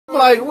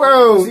like,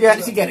 bro. Yeah,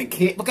 she got a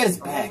kid. Look at his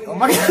back. Oh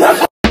my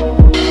god.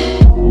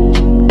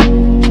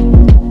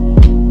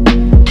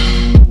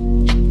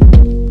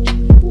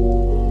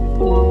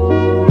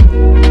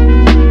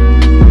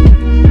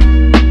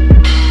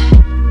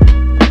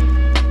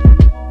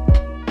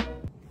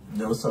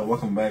 Yo, what's up?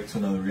 Welcome back to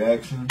another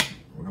reaction.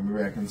 We're gonna be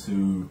reacting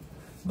to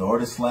the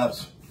hardest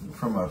slaps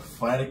from a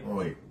fighting. Oh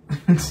wait,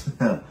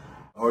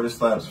 hardest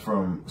slaps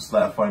from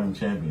Slap Fighting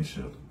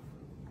Championship.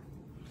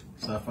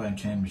 Slap Fighting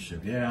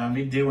Championship. Yeah,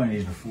 we did one of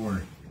these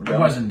before. It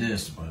wasn't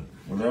this, but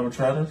would you ever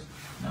try this?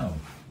 No.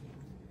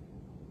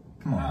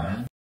 Come on,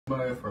 man.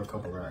 Buy it for a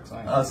couple racks.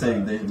 I'll say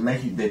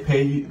they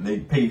pay you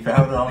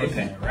 $500. They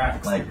pay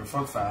racks. Like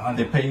fuck $500.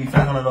 they pay you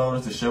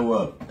 $500 to show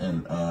up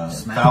and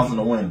 $1,000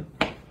 to win.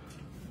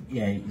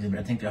 Yeah,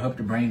 I think I hope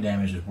the brain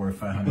damage is worth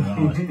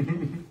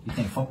 $500. You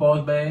think football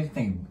is bad? You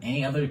think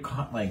any other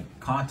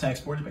contact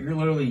sport is bad? You're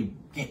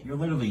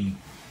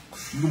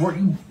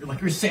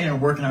sitting there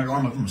working out your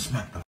arm. I'm gonna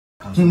smack the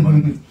out of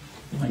somebody.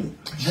 Like,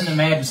 then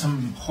imagine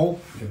some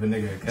Hulk, dude,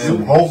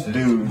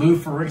 Lou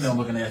Ferrigno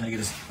looking at nigga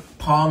just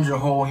palms your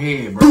whole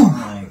head, bro.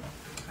 Like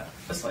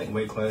that's like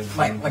weight class.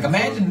 Like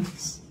imagine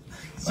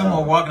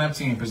someone walking up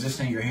to you and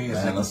positioning your head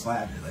and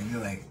slap it. Like you're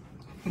like.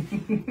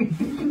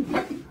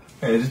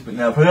 Hey, just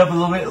now put it up a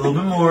little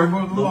bit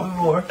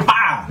more,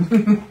 Pow!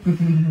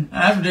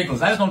 That's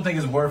ridiculous. I just don't think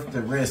it's worth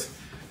the risk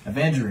of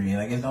injury.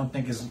 Like I don't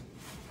think it's.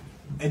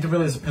 It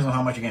really depends on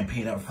how much you're getting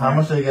paid up for. How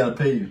much they gotta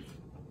pay you?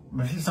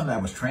 But if it's something I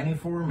was training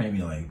for,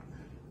 maybe like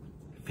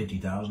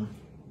 $50,000.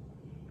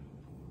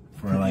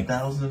 For like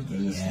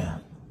 $50,000? Yeah,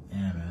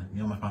 man.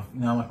 You know how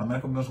much my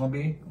medical bill's gonna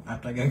be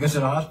after I gotta go to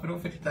the hospital?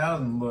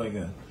 $50,000. Like,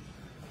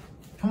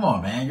 come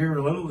on, man.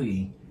 You're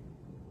literally.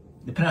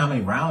 Depending on how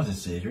many rounds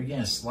this is, you're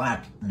getting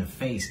slapped in the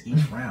face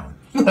each round.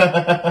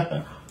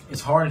 As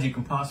hard as you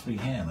can possibly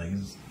can. Like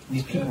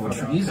these people,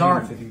 these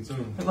aren't.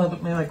 Look,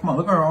 man, like, come on,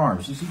 look at our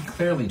arms. He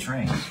clearly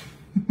trained.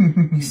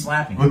 He's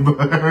slapping.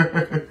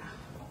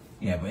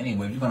 Yeah, but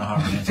anyway, we're gonna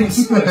hop into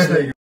this.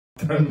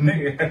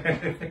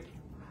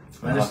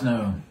 Let us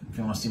know if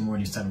you want to see more of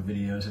these type of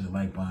videos. Hit the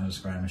like button,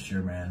 subscribe, and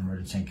share, man.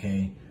 We're at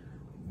 10K.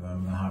 We're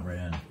gonna hop right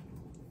in.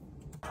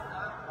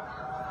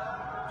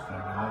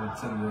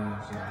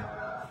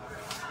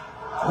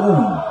 Ooh,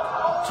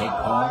 Jake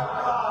Paul.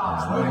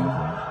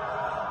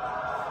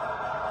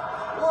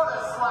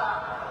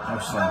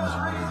 That slap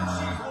wasn't really down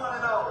there.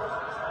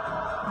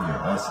 Yeah,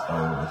 that's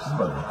she's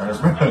about to hurt,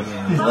 bro.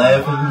 He's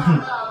laughing.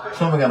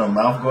 Someone got a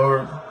mouth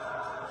guard.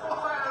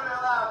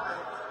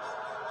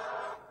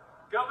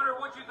 Governor,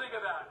 what'd you think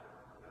of that?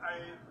 I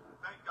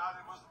thank God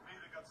it wasn't me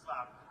that got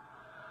slapped.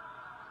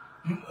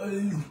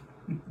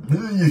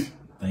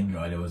 Thank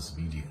God it was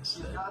BGS.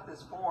 She's got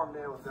this form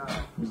nailed down.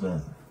 Who's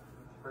that?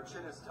 Her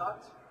chin is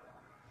tucked.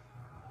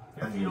 I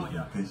think he's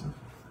a piece of.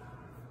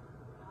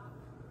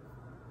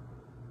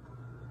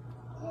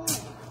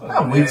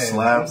 That weak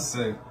slap.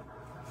 Sick.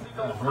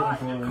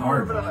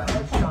 Hard, bro. I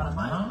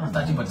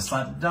thought you were about to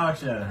slap the dog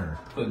shit out of her.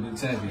 Put a new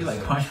champion. You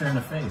like punch her in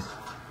the face.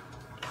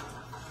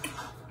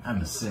 I'm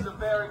just sick. He's a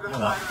very good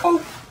fighter. Oh.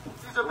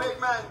 He's a big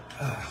man.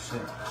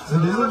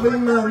 He's a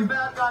big man. Every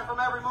bad guy from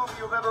every movie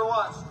you've ever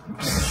watched.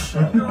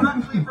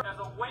 Directly as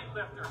a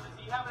weightlifter, does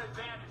he have an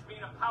advantage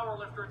being a power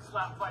lifter in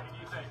slap fighting, do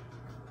you think?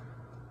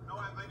 No,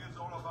 I think it's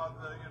all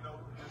about the,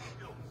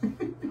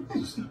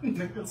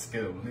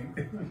 Skill.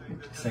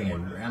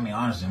 I mean,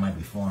 honestly, it might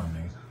be form,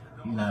 nigga.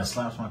 You know how to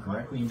slap someone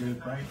correctly and do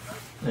it right?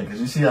 Yeah, because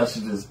you see how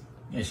she just.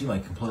 Yeah, she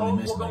like completely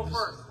missed like this.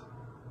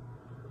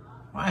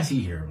 Why is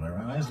he here, bro?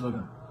 Why is he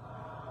looking?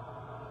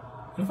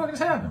 What the fuck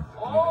just happened?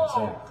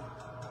 Oh!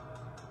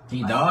 Did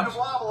he dodge? I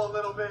wobble a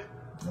little bit.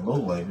 It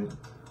looked like it.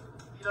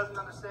 He doesn't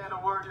understand a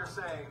word you're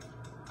saying.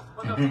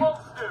 But the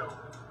folks do.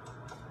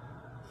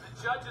 The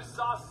judges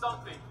saw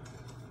something.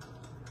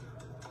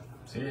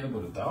 Is he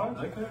able to dodge?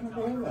 I couldn't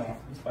go around.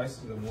 He's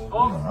spicy the more. I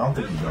don't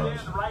think he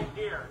does. Right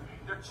here.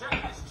 They're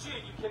checking his chin.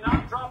 You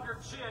cannot drop your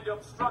chin to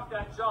obstruct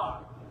that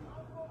jaw.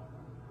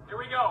 Here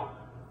we go.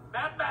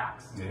 Mad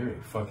Max. Yeah, here,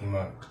 fuck him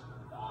up.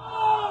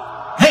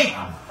 Hey!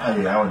 Oh,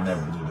 yeah, I would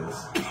never do this.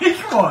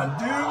 Come on,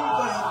 dude.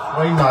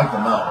 Why you knocked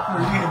him out?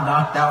 We're getting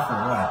knocked out for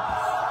what?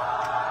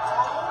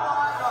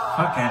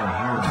 Fuck out of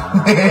here,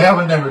 bro. I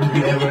would never do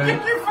that, bro.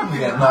 We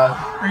got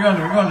knocked. We're going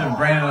to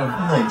brand of.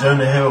 Like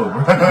Jonah Hill,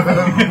 bro.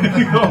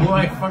 You go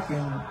like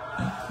fucking.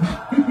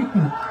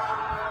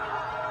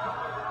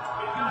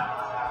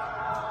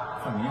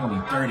 Fucking, you're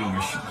gonna be 30,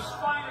 your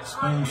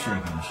spoon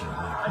shaking and shit.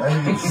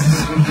 Like.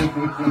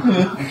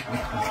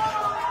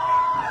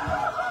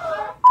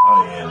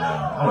 Oh, yeah, no. I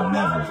would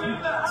never.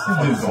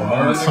 This dude's gonna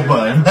hurt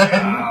somebody,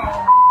 man.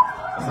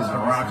 This is The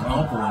Rock's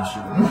uncle and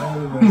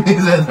shit.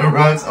 He's at The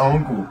Rock's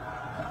uncle.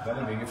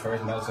 That'd be your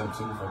first matchup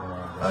too, fucking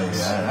around. Oh,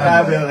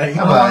 yeah. I'd be like,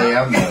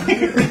 I'm done.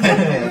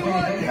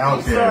 I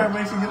don't care. Sorry,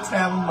 make sure you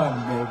have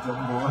money, baby.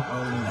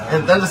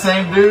 Is that the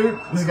same dude?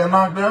 Just got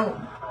knocked out?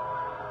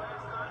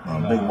 Oh,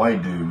 big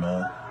white dude,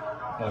 man.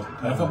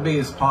 That's gonna be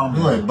his palm.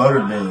 He's like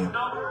Butterbean.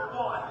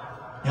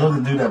 He was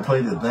the dude that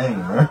played the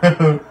thing, bro.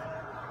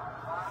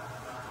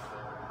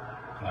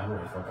 Nah, he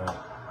ready to fuck up.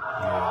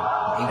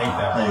 hate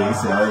that. Oh, yeah, he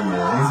said, oh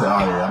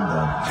yeah, I'm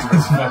done.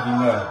 It's fucking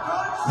nuts.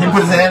 He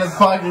put his hand in his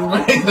pocket,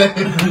 man. He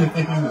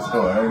was so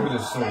Look hurt. at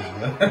his shorts,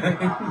 man.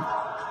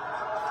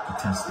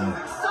 Intense stuff.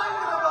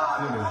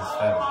 Look at his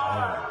fat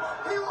man.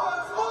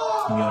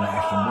 You got an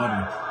extra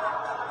butter.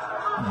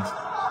 Nice.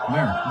 Come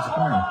here. He said,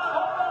 come here.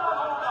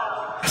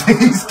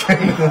 He's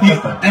scared.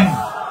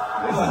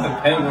 This is the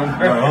penguin,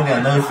 Bro, he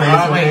got no face. Oh,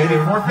 wait, on did he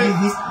him. forfeit? He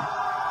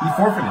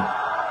forfeited.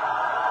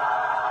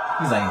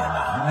 He's like, yeah,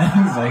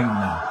 nah. He's like, no.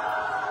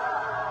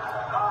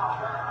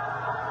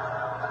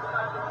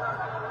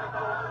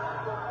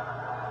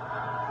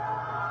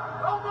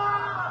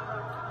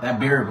 That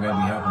beard will be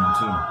helping him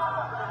too.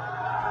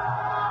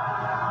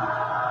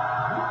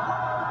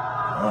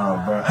 Oh,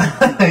 bro.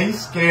 He's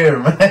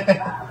scared, man.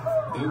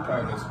 Dude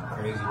probably does some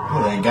crazy shit.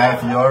 That Guy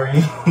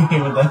Fieri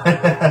with that.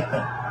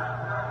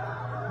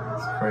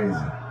 It's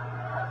crazy.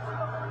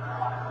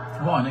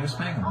 Come on, nigga,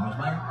 smack him.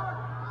 Smack him.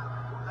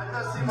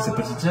 He said,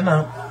 put your chin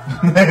up.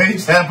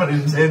 He's trying to put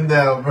his chin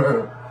down,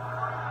 bro.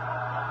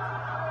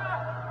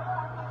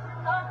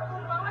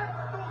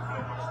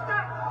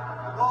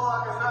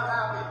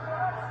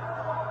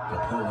 The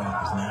Pollock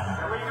is not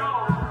happy.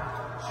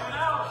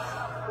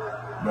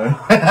 Bro.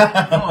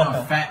 Come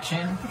on, fat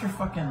chin. Put your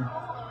fucking...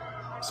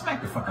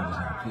 Smack the fuck out of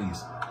this nigga,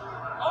 please.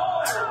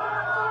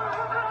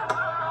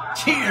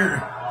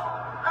 Cheer!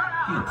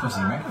 You a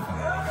pussy, man. Get the fuck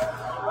out of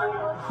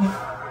here.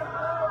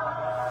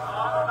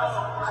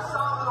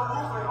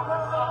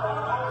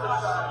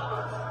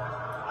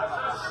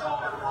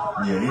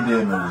 Yeah, he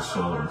did know the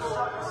shoulders.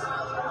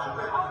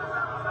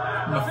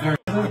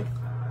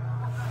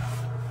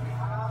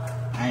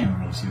 I ain't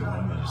really see what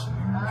I'm gonna say.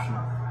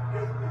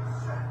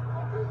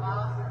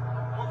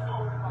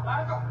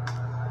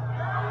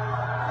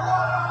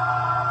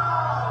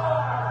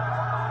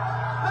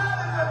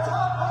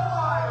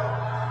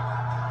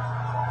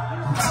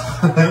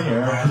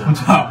 Yeah. On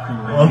top.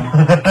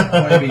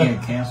 Why be getting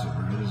canceled,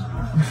 bro?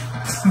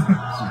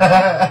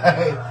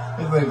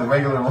 It's like the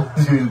regular ones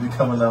usually be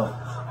coming out.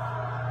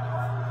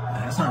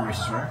 That's not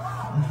racist, right?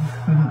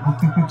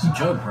 It's a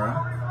joke, bro.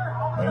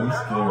 Man, he's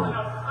scared.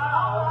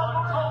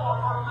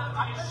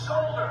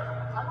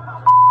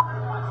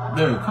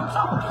 Dude, come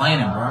stop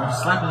complaining, bro.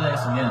 Slap his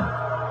ass again.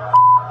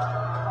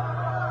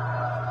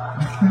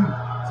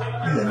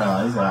 He said,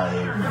 nah, he's out of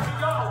here. Yeah.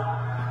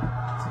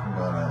 Talk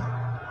about that.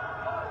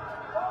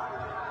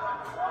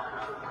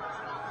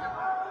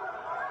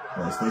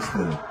 Hey, stay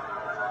still.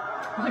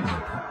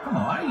 Come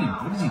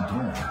on, what is he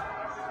doing?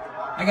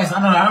 I guess I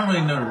don't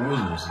really know the rules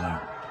of this.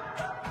 Like,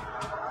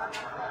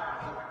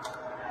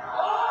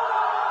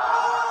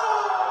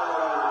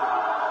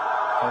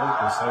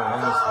 So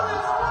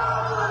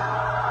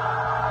innocent.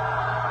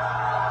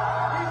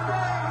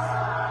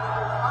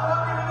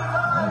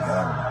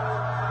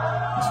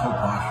 this whole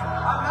posture.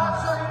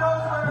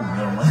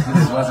 No,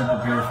 This wasn't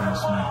prepared for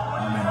this, man. I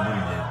mean, I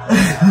really did.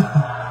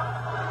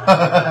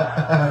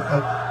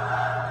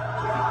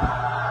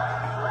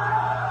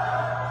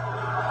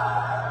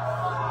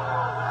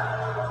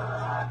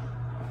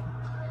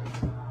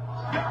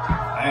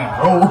 Damn.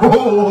 Oh,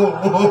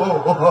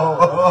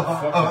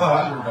 Fucking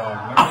water dog,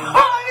 man.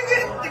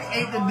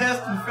 Ate the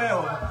desk and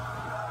fell.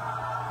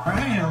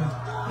 Bam.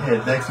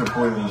 yeah, Dexter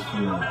poisonous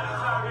food.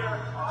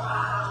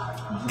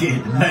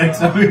 Get the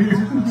max over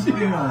here. Chill,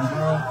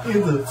 bro. He's a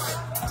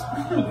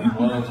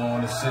What else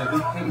on this shit? he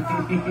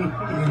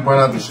brought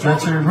out the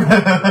stretcher, bro.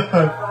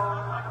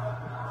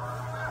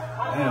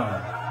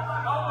 Damn.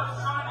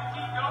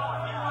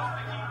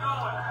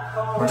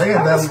 But they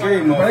got that,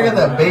 they got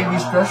that baby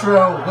stretcher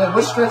out.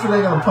 What stretcher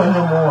they gonna put him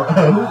on?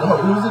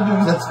 Who's the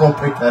dude that's gonna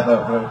pick that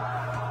up, bro?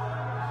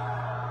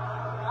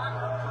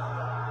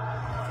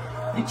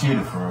 He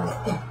cheated for real.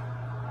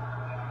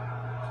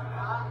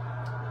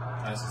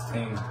 That's his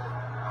team. Come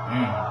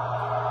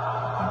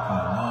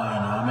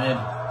on, Ahmed.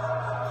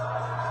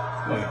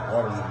 Look at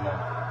water in the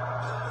mouth.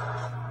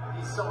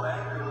 He's so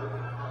angry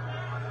looking.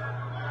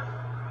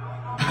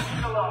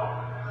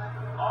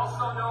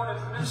 Also known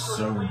as It's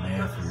so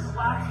bad for your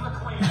Slaps the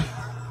brain. Queen.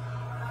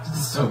 It's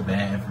just so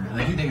bad for you.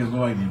 Like, you think it's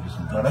going to do No,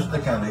 something. that's the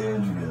kind of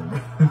edge you get, bro.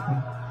 Says it on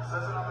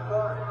the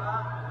card.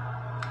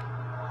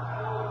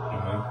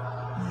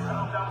 Yeah.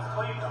 That was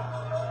clean though.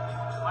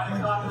 Might have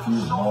Like, gone if to you the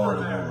was shoulder hard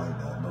to go there. like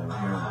that, but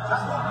here, it's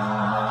just like,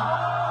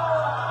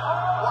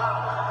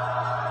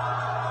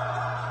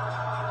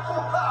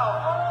 Wow.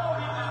 Oh,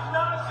 he did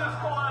not just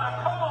pull out a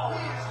comb.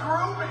 He is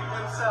grooming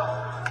himself.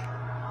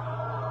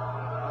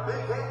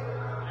 Big hit.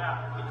 Yeah,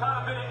 he caught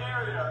a bit of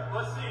area.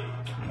 Let's see.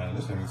 Man,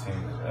 this nigga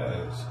team is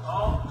ass.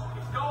 Oh,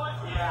 he's going.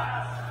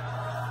 Yeah.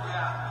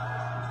 Yeah.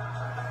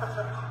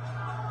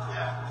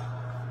 Yeah.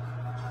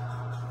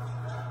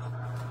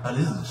 oh,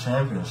 this is a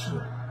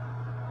championship.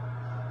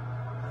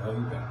 Hell,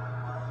 you been?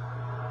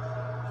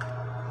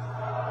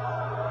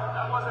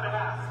 That wasn't a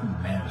half.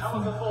 Man, it's That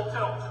was a fun. full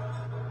tilt.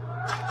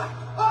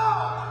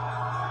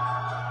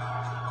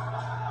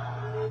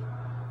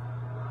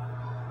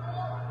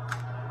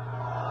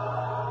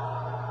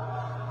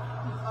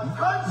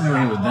 You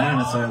know, he was down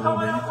inside a little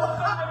bit.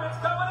 It's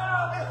coming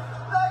out.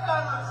 That guy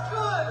looks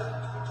good.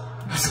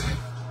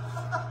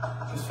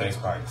 face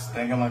spikes.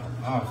 Thinking like,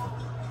 oh.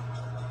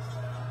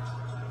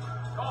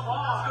 Come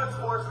on. Good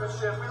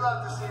sportsmanship. We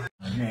love to see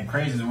it. Man,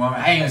 crazy as a woman.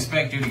 I didn't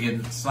expect you to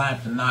get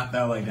slapped and knocked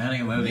out like that. I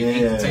didn't know they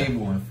hit the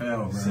table and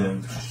fell,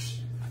 bro.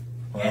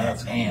 Well, Yeah,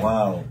 that's damn.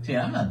 wow. See,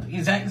 I'm not.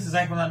 This is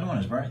exactly what I'm not doing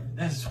this, bro.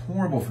 That's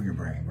horrible for your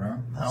brain, bro.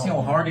 No. See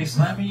how hard they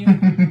slapping you?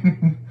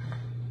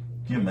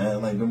 Yeah,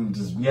 man. Like them,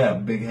 just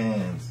big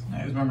hands. I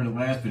just remember the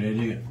last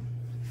video.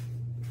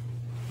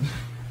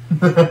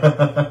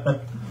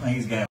 Like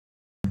he's got.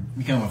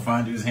 You come and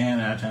find his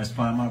hand and I try to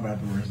spline my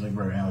back over. It's like,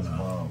 bro, hell no.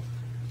 Wow.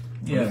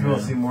 Yeah, if you want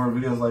to see more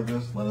videos like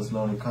this, let us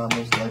know in the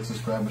comments. Like,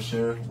 subscribe, and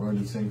share. We're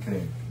into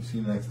 10K. See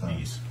you next time.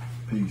 Peace.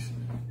 Peace.